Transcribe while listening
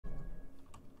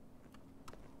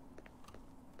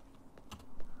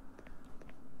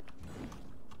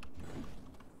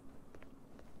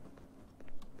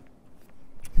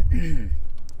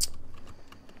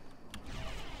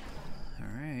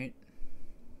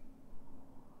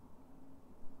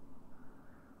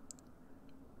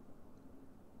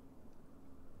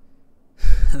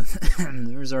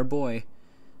There's our boy.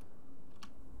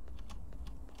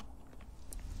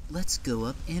 Let's go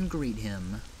up and greet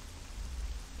him.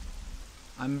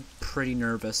 I'm pretty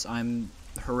nervous. I'm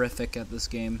horrific at this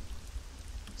game.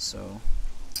 So,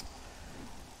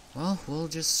 well, we'll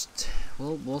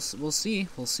see.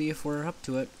 We'll see if we're up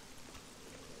to it.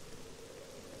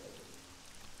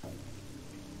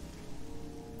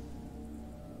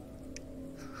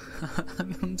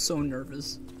 I'm so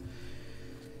nervous.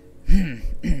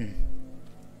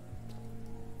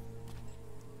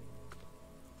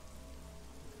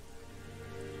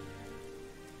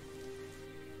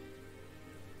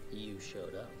 You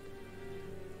showed up.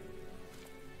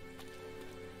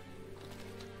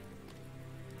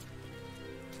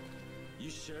 You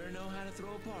sure know how to throw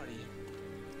a party.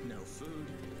 No food,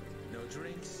 no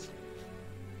drinks,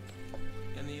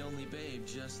 and the only babe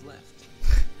just left.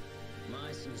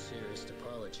 My sincerest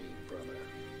apology, brother.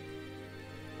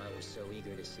 I was so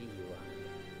eager to see you,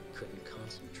 I couldn't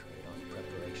concentrate on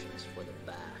preparations for the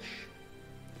bash.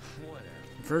 Whatever.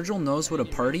 Vergil knows what a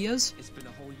party is? It's been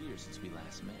a whole year since we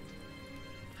last met.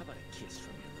 How about a kiss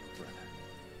from your little brother?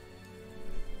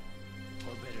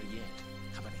 Or better yet,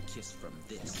 how about a kiss from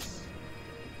this?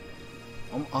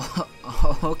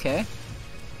 Okay.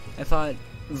 I thought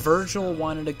Vergil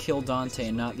wanted to kill Dante,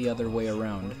 not the other way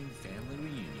around.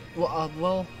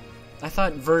 Well, I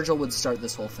thought Vergil would start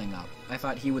this whole thing up. I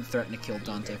thought he would threaten to kill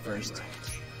Dante first.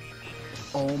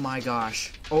 Oh my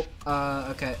gosh. Oh,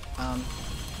 okay,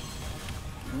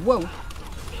 Whoa.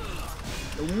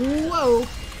 Whoa.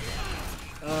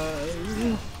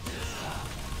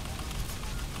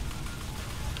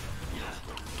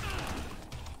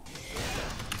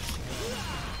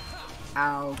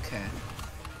 Okay.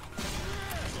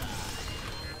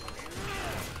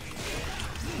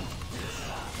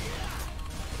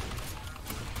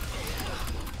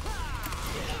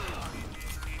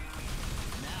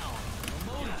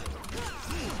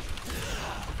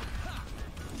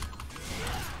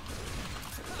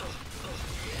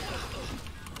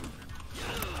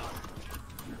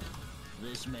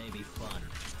 This may be fun.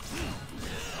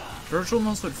 Vergil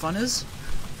knows what fun is?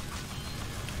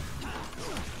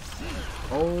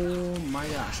 Oh my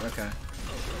gosh, okay.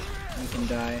 You can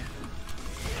die.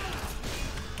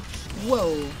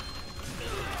 Whoa!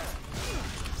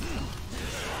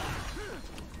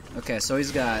 Okay, so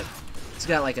he's got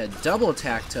like a double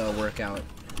tactile workout.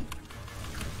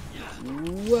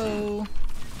 Whoa!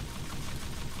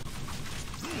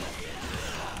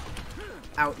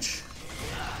 Ouch.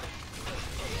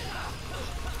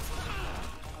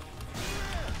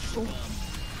 Oh.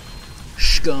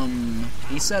 Scum.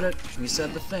 He said it. He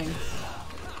said the thing.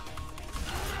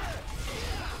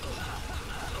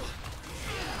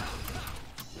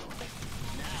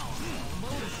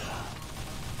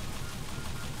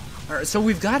 Alright, so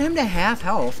we've got him to half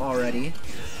health already.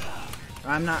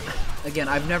 I'm not... Again,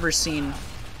 I've never seen...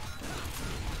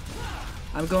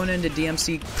 I'm going into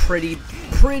DMC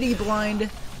pretty blind,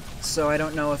 so I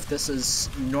don't know if this is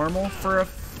normal for a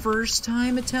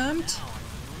first-time attempt.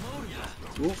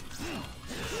 Ooh.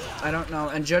 I don't know,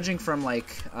 and judging from,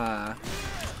 like,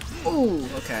 ooh,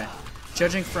 okay.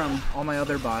 Judging from all my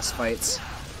other boss fights,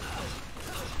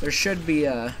 there should be,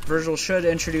 Vergil should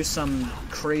introduce some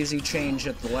crazy change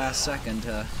at the last second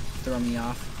to throw me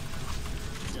off.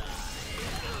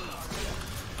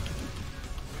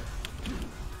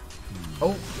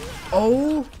 Oh,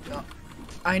 oh,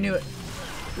 I knew it.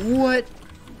 What?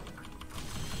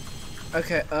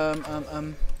 Okay,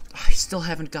 I still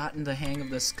haven't gotten the hang of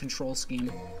this control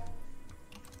scheme.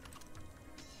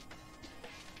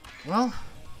 Well,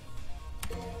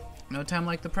 no time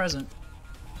like the present.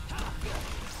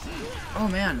 Oh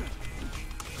man.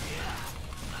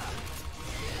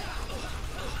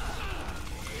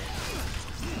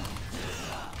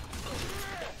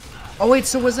 Oh wait,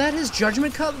 so was that his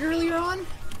judgment cut earlier on?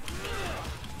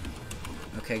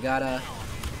 Okay, gotta,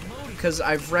 because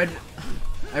I've read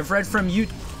from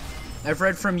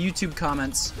YouTube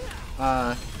comments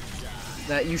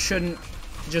that you shouldn't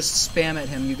just spam at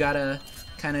him. You gotta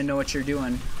kind of know what you're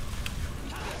doing.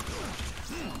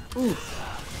 Ooh.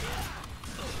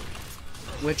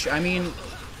 Which, I mean,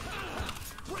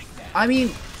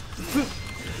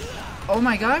 oh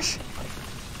my gosh.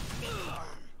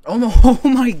 Oh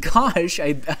my gosh,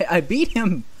 I beat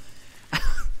him.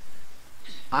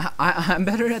 I'm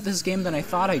better at this game than I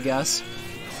thought, I guess.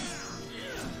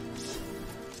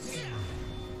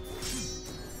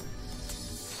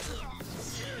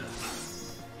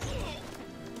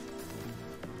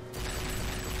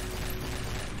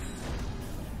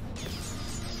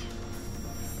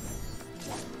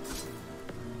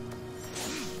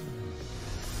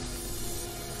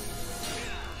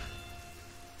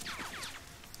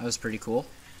 That was pretty cool.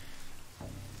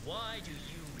 Why do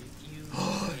you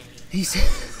refuse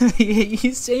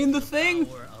He's saying the thing.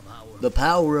 power of our The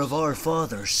power of our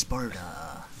father,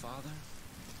 Sparta. Father?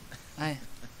 I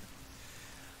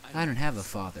don't have a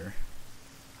father.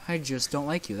 I just don't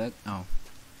like you. I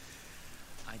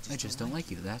just don't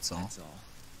like you. That's all. That's all.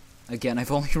 Again,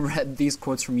 I've only read these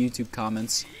quotes from YouTube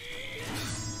comments.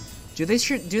 Do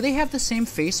they have the same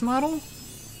face model?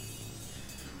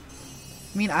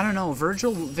 I mean, I don't know.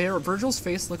 Vergil's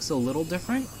face looks a little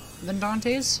different than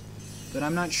Dante's, but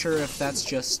I'm not sure if that's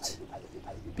just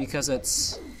because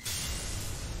it's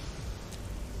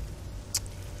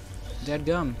dead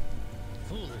gum.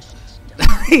 foolishness.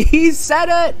 He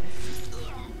said it.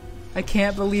 I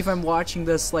can't believe I'm watching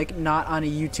this like not on a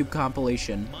YouTube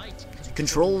compilation. Might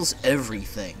Controls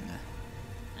everything,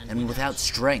 and without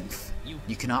strength,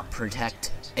 you cannot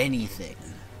protect anything.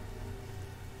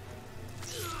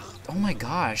 Oh my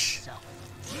gosh.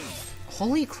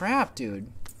 Holy crap, dude.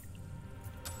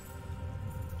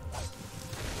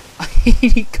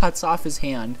 He cuts off his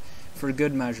hand for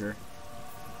good measure.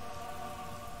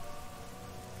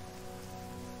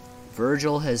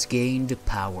 Vergil has gained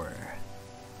power.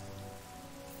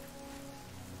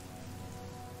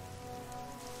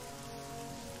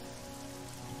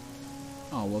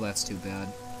 Oh, well, that's too bad.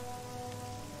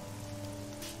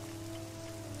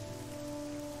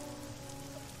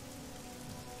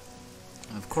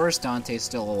 Of course Dante's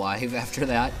still alive after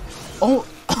that. Oh!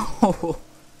 Oh!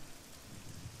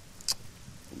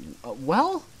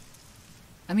 Well?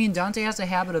 I mean, Dante has a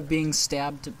habit of being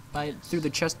stabbed through the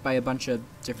chest by a bunch of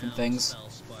different things. spell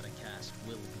Sparta cast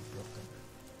will be broken.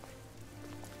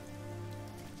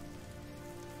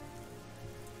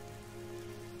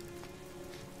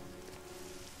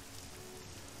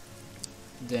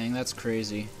 Dang, that's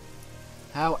crazy.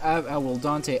 How will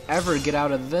Dante ever get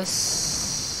out of this?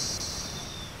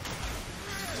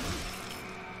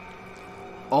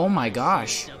 Oh my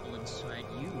gosh. The devil inside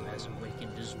you has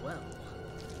awakened as well.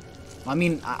 I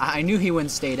mean, I knew he wouldn't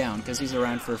stay down because he's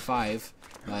around for 5,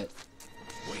 but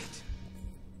Wait.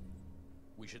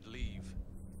 We should leave.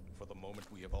 For the moment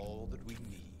we have all that we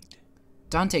need.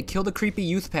 Dante, kill the creepy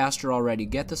youth pastor already.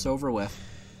 Get this over with.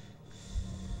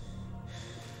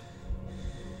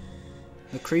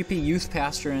 The creepy youth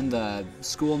pastor and the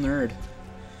school nerd.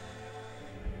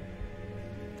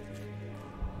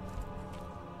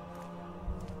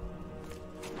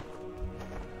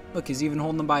 Look, he's even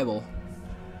holding the Bible.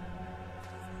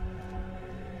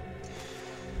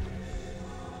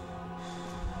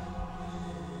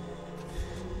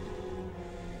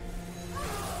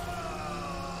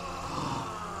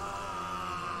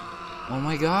 Oh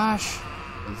my gosh.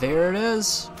 There it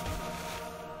is.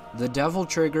 The devil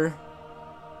trigger.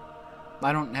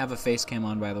 I don't have a face cam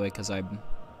on, by the way, because I'm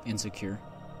insecure.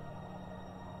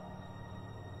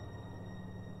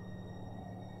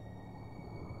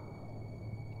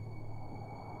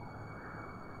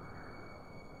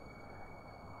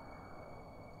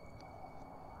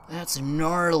 That's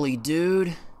gnarly,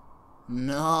 dude.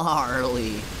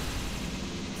 Gnarly.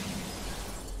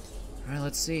 Alright,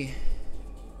 let's see.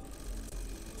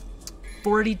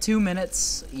 42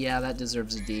 minutes. Yeah, that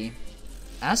deserves a D.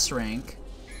 S rank.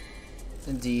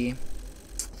 A D.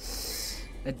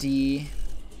 A D.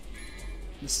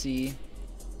 A C.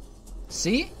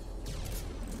 C?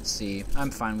 C. I'm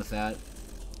fine with that.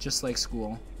 Just like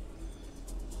school.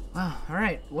 Wow,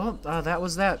 alright. Well, that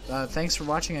was that. Thanks for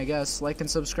watching, I guess. Like and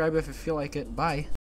subscribe if you feel like it. Bye.